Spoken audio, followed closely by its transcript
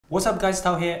What's up guys,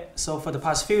 Tao here. So for the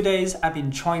past few days, I've been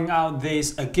trying out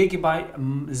this Gigabyte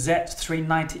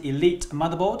Z390 Elite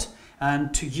motherboard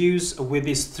and to use with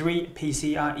these 3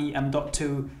 PCIe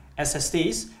M.2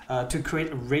 SSDs to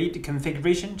create a RAID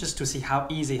configuration, just to see how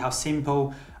easy, how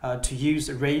simple to use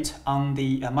RAID on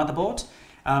the motherboard.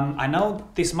 I know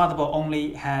this motherboard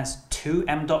only has 2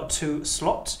 M.2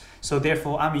 slots, so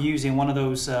therefore I'm using one of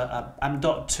those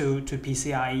M.2 to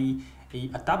PCIe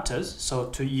adapters, so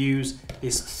to use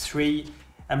these 3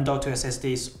 M.2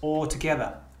 SSDs all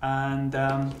together. And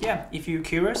yeah, if you're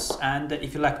curious and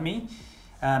if you like me,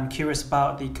 curious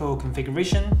about the core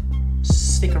configuration,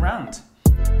 stick around.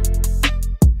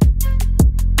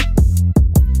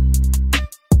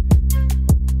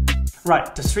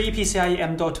 Right, the 3 PCIe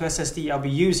M.2 SSD I'll be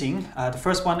using, the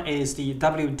first one is the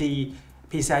WD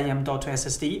PCIe M.2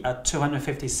 SSD at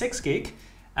 256 gig.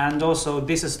 And also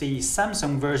this is the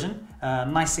Samsung version,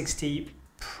 960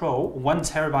 Pro 1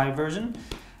 terabyte version.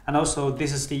 And also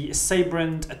this is the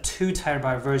Sabrent 2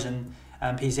 terabyte version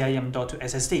PCIe M.2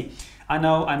 SSD. I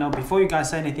know before you guys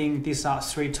say anything, these are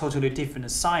 3 totally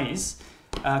different size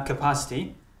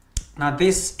capacity. Now in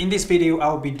this video,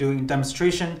 I'll be doing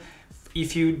demonstration.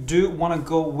 If you do want to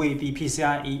go with the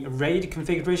PCIe RAID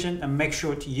configuration, and make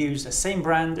sure to use the same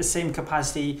brand, the same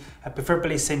capacity,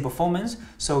 preferably same performance,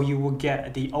 so you will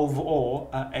get the overall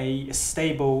a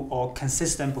stable or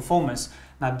consistent performance.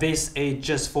 Now this is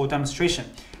just for demonstration.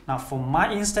 Now for my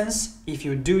instance, if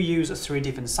you do use 3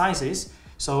 different sizes,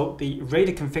 so the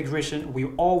RAID configuration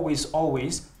will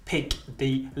always pick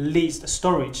the least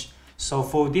storage. So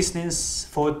for this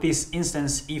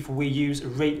instance, if we use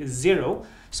RAID 0,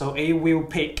 so it will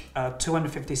pick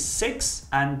 256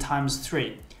 and times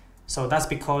 3. So that's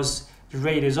because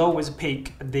RAID is always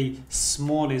pick the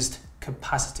smallest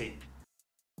capacity.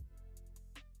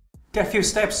 There are a few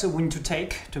steps we need to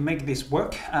take to make this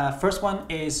work. First one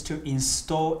is to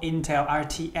install Intel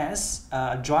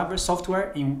RTS driver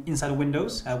software inside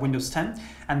Windows, Windows 10,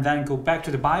 and then go back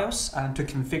to the BIOS to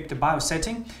configure the BIOS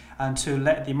setting and to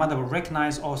let the motherboard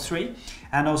recognize all 3,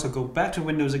 and also go back to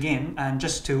Windows again and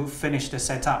just to finish the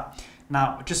setup.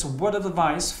 Now, just a word of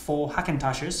advice for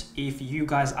Hackintoshes, if you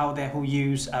guys out there who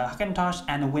use Hackintosh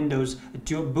and Windows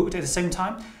dual boot at the same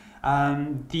time,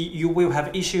 you will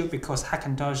have issue because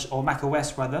Hackintosh or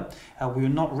macOS rather will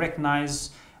not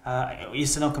recognize,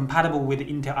 it's not compatible with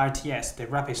Intel RTS, the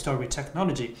rapid storage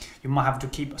technology. You might have to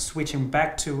keep switching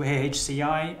back to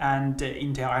HCI and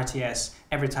Intel RTS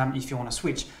every time if you want to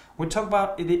switch. We'll talk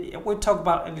about a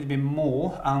little bit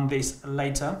more on this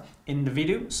later in the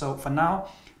video. So for now,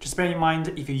 just bear in mind,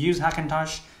 if you use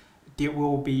Hackintosh, there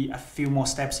will be a few more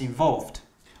steps involved.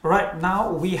 Alright,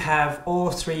 now we have all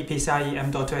 3 PCIe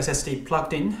M.2 SSD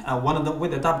plugged in, one of them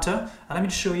with adapter. And let me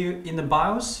show you in the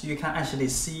BIOS, you can actually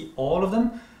see all of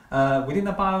them. Within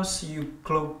the BIOS, you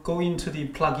go into the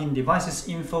plug-in devices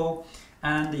info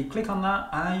and you click on that,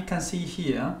 and you can see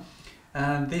here,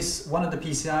 this one of the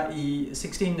PCIe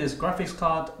 16 is graphics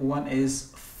card, one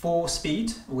is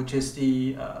 4-speed, which is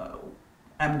the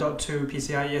M.2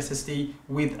 PCIe SSD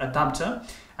with adapter,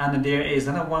 and there is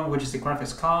another one which is the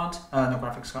graphics card,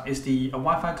 is the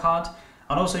Wi-Fi card,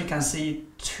 and also you can see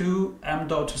 2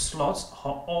 M.2 slots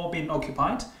are all being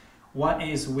occupied. One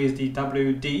is with the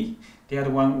WD, the other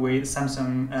one with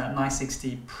Samsung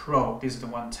 960 Pro. This is the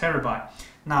 1 terabyte.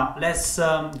 Now let's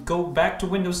go back to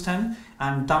Windows 10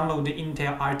 and download the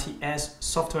Intel RTS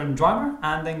software and driver,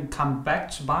 and then come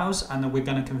back to BIOS, and we're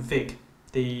gonna configure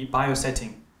the BIOS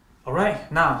setting.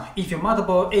 Alright, now if your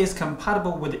motherboard is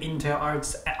compatible with Intel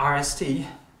RST,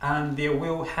 and there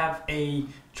will have a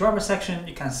driver section,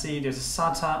 you can see there's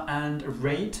SATA and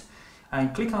RAID,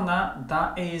 and click on that.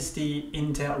 That is the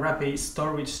Intel Rapid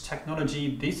Storage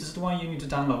Technology. This is the one you need to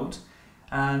download,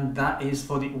 and that is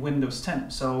for the Windows 10.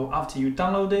 So after you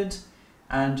download it,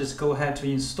 and just go ahead to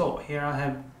install. Here I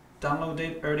have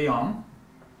downloaded early on.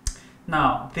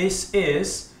 Now this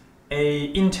is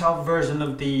a Intel version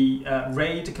of the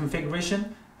RAID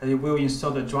configuration. It will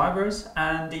install the drivers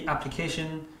and the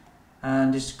application,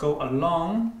 and just go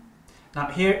along. Now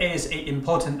here is an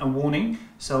important warning.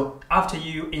 So after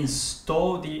you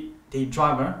install the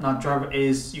driver, now driver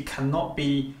is, you cannot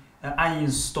be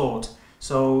uninstalled.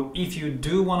 So if you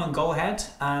do want to go ahead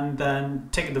and then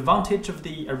take advantage of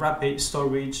the rapid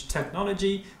storage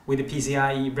technology with the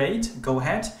PCIe RAID, go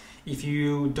ahead. If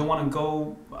you don't want to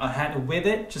go ahead with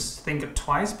it, just think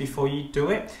twice before you do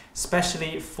it,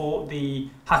 especially for the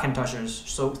Hackintoshers.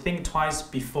 So think twice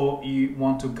before you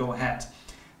want to go ahead.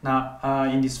 Now,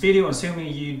 in this video,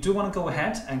 assuming you do want to go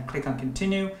ahead and click on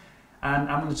continue, and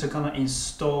I'm just going to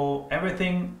install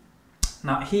everything.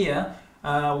 Now here,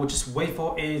 we'll just wait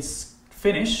for its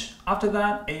finish. After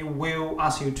that, it will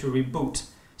ask you to reboot.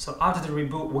 So after the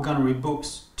reboot, we're gonna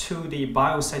reboot to the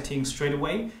BIOS setting straight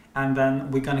away, and then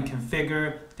we're gonna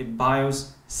configure the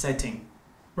BIOS setting.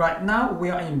 Right, now we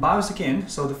are in BIOS again.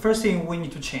 So the first thing we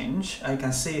need to change, you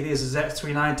can see this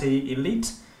Z390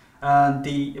 Elite.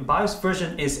 The BIOS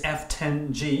version is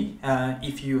F10G.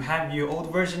 If you have your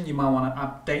old version, you might want to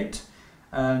update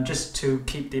just to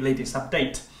keep the latest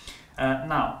update.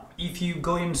 Now, if you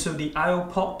go into the I/O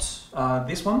port,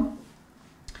 this one,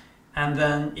 and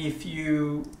then if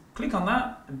you click on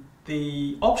that,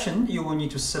 the option you will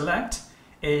need to select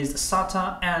is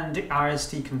SATA and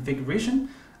RST configuration.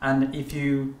 And if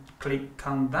you click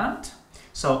on that,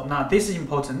 so now this is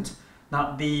important.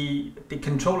 Now the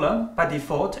controller by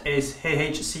default is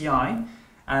HHCI,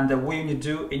 and what you need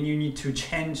to do is you need to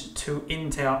change to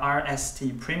Intel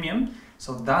RST Premium.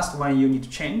 So that's the one you need to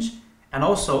change. And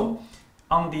also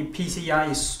on the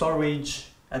PCIe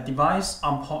storage device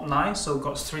on port 9, so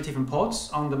got 3 different ports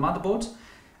on the motherboard,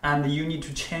 and you need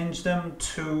to change them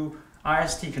to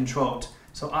RST controlled.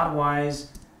 So otherwise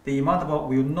the motherboard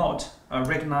will not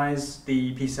recognize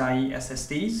the PCIe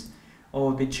SSDs,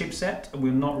 or the chipset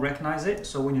will not recognize it.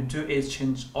 So what you do is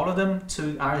change all of them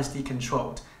to RST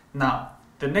controlled. Now,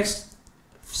 the next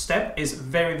step is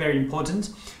very, very important.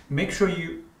 Make sure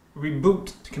you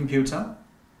reboot the computer.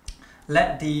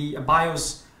 Let the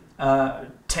BIOS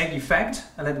take effect,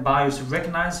 and let the BIOS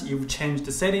recognize you've changed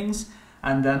the settings.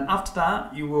 And then after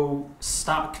that, you will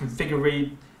start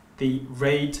configuring the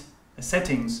RAID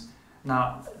settings.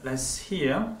 Now,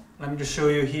 let me just show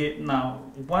you here. Now,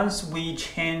 once we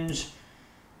change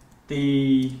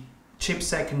the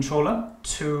chipset controller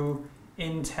to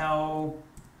Intel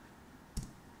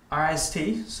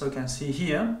RST, so you can see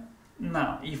here.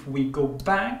 Now, if we go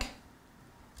back,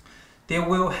 they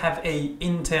will have a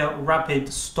Intel Rapid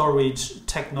Storage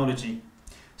technology.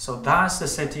 So that's the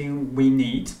setting we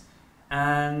need.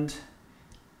 And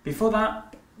before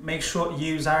that, make sure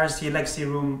you use RST Legacy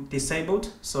Room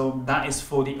disabled. So that is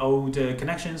for the old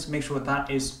connections. Make sure that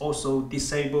is also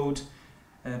disabled.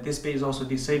 This bit is also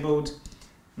disabled.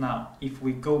 Now, if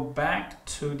we go back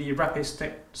to the Rapid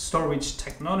Storage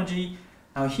technology,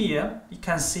 now here you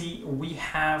can see we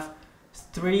have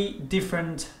 3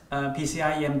 different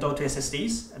PCIe M.2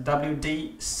 SSDs,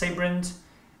 WD, Sabrent,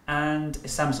 and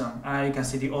Samsung. You can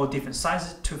see the all different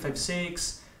sizes,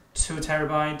 256, 2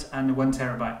 TB, and 1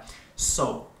 TB.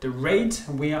 So the RAID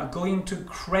we are going to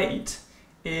create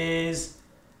is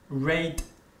RAID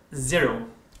 0.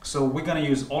 So we're going to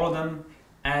use all of them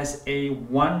as a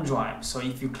OneDrive. So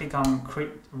if you click on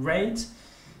create RAID,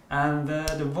 and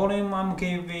the volume I'm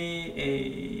giving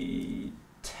a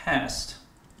test.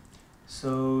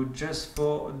 So just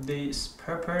for this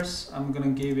purpose, I'm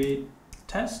going to give it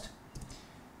test.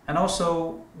 And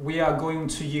also we are going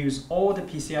to use all the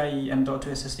PCIe M.2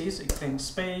 SSDs. You click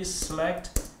space,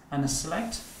 select, and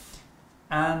select.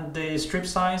 And the strip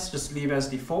size, just leave as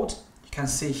default. You can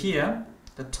see here,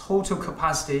 the total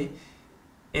capacity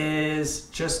is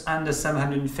just under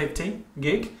 750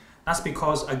 gig. That's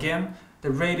because, again, the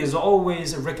RAID is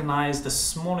always recognize the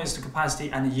smallest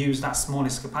capacity and use that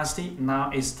smallest capacity.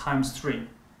 Now it's ×3.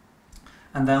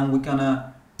 And then we're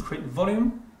gonna create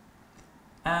volume,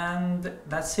 and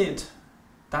that's it.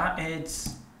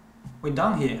 We're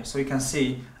done here. So you can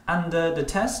see under the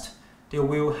test, they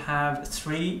will have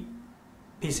 3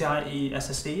 PCIe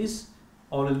SSDs,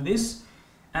 all of this.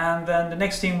 And then the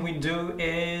next thing we do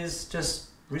is just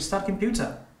restart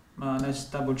computer. Let's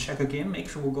double check again, make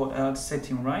sure we got the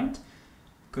setting right.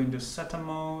 Go into SATA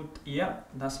mode, yeah,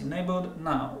 that's enabled.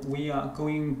 Now we are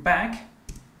going back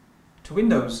to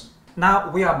Windows.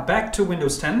 Now we are back to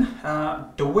Windows 10.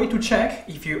 The way to check,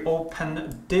 if you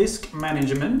open disk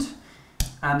management,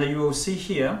 and you will see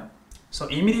here, so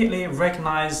immediately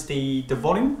recognize the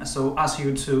volume, so ask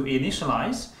you to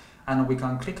initialize, and we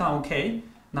can click on OK.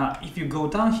 Now if you go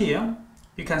down here,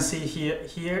 you can see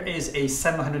here is a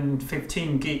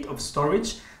 715 gig of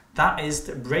storage. That is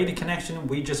the RAID connection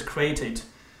we just created.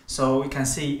 So you can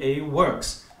see it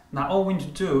works. Now all we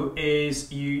need to do is,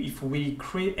 if we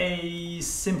create a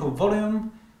simple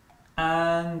volume,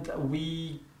 and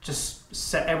we just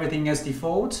set everything as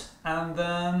default, and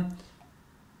then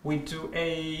we do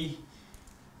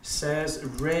says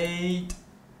RAID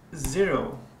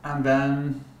 0, and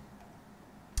then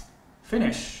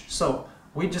finish. So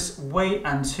we just wait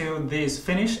until this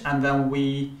finish, and then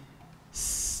we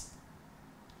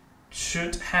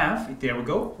should have, there we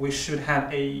go, we should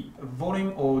have a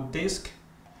volume or disk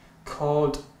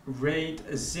called RAID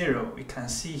 0. You can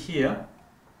see here,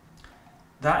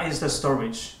 that is the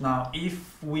storage. Now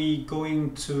if we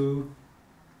going to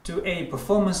do a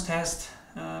performance test,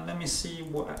 Let me see,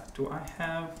 what do I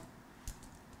have?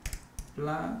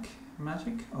 Black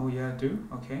magic. Oh yeah, I do.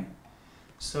 Okay.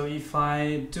 So if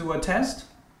I do a test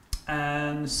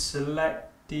and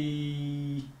select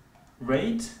the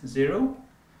RAID 0,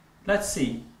 let's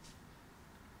see.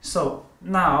 So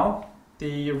now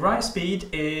the write speed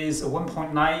is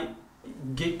 1.9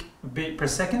 gigabit per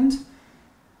second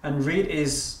and read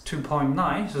is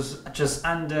 2.9, so it's just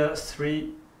under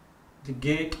 3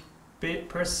 gigabit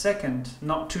per second.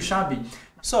 Not too shabby.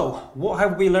 So what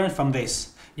have we learned from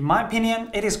this? In my opinion,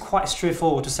 it is quite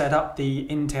straightforward to set up the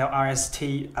Intel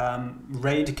RST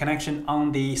RAID connection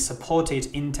on the supported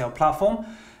Intel platform.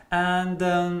 And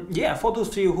yeah, for those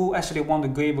of you who actually want to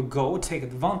give a go, take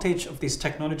advantage of this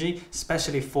technology,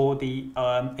 especially for the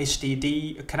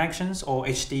HDD connections or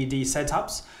HDD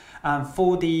setups.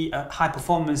 For the high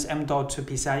performance M.2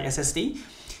 PCIe SSD,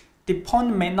 the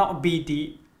point may not be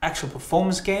the actual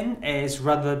performance gain, is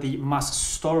rather the mass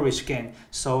storage gain.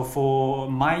 So for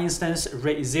my instance,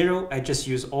 RAID 0, I just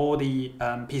use all the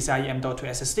PCIe M.2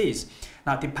 SSDs.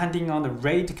 Now, depending on the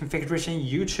RAID configuration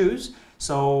you choose,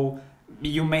 so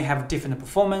you may have different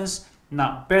performance.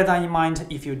 Now, bear that in mind,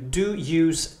 if you do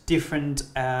use different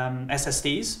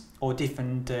SSDs or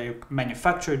different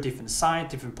manufacturer, different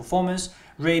size, different performance,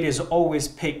 RAID is always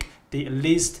pick the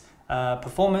least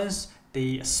performance,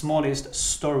 the smallest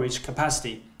storage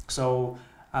capacity. So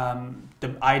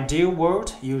the ideal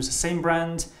world, use the same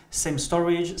brand, same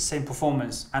storage, same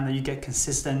performance, and you get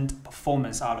consistent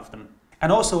performance out of them.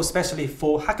 And also, especially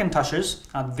for Hackintoshes,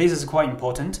 this is quite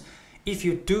important. If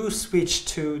you do switch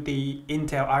to the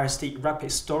Intel RST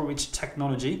rapid storage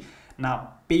technology,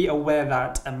 now be aware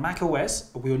that a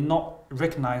macOS will not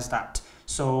recognize that.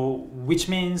 So which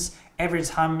means every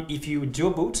time if you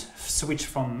dual boot, switch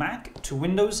from Mac to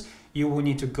Windows, you will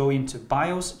need to go into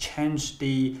BIOS, change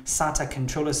the SATA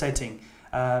controller setting.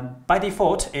 By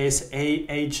default is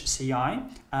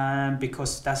AHCI,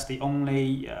 because that's the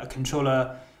only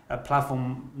controller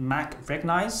platform Mac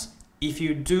recognize. If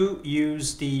you do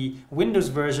use the Windows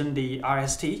version, the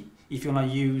RST, if you want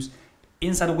to use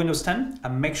inside of Windows 10,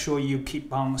 make sure you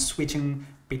keep on switching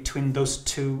between those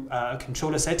two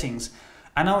controller settings.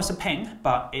 I know it's a pain,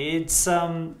 but it's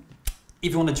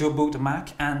if you want to dual boot the Mac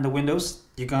and the Windows,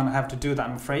 you're gonna have to do that,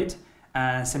 I'm afraid,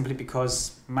 simply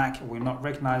because Mac will not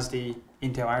recognize the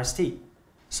Intel RST.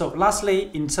 So lastly,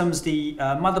 in terms of the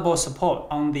motherboard support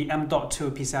on the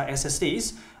M.2 PCIe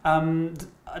SSDs,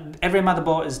 every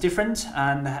motherboard is different,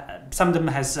 and some of them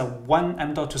has one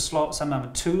M.2 slot, some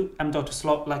have two M.2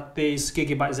 slot, like this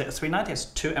Gigabyte Z390 has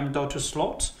two M.2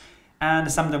 slots,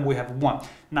 and some of them will have one.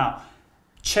 Now,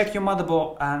 check your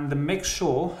motherboard and make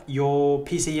sure your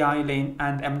PCIe lane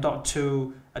and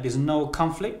M.2 there's no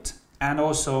conflict, and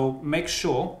also make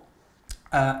sure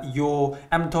your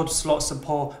M.2 slot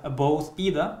support both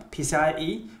either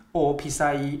PCIe or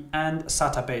PCIe and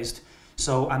SATA based.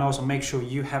 So, and also make sure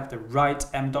you have the right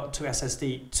M.2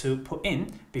 SSD to put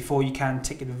in before you can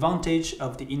take advantage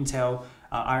of the Intel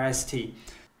RST.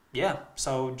 Yeah,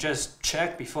 so just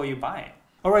check before you buy it.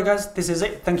 Alright guys, this is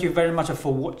it. Thank you very much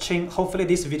for watching. Hopefully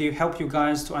this video helped you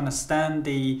guys to understand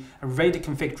the RAID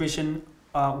configuration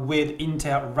with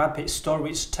Intel rapid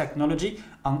storage technology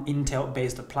on Intel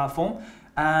based platform.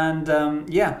 And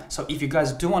yeah, so if you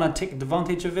guys do want to take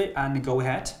advantage of it, and go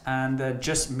ahead and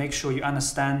just make sure you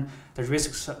understand the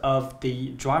risks of the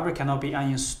driver cannot be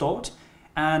uninstalled.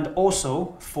 And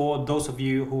also for those of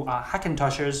you who are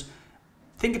Hackintoshers,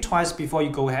 think twice before you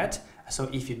go ahead. So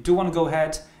if you do want to go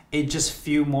ahead, it's just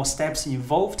few more steps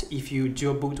involved if you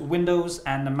dual boot Windows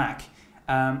and the Mac.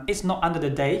 It's not under the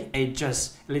day, it's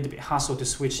just a little bit hassle to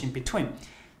switch in between.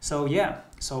 So yeah,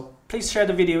 so please share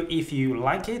the video if you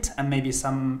like it, and maybe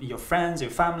some of your friends,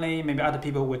 your family, maybe other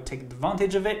people would take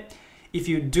advantage of it. If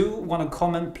you do want to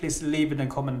comment, please leave it in a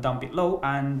comment down below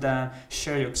and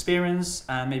share your experience,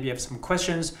 and maybe you have some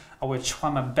questions. I will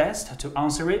try my best to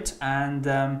answer it. And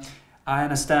I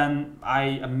understand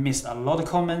I missed a lot of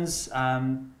comments.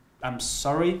 I'm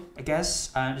sorry, I guess.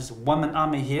 There's a one-man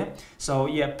army here. So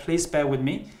yeah, please bear with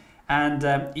me. And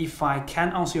if I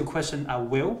can answer your question, I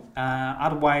will.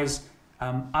 Otherwise,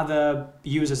 other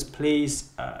users, please,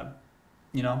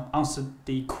 answer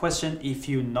the question if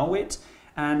you know it.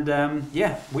 And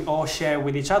yeah, we all share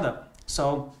with each other.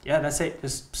 So yeah, that's it.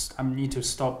 I need to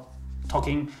stop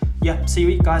talking. Yeah, see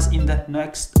you guys in the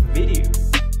next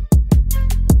video.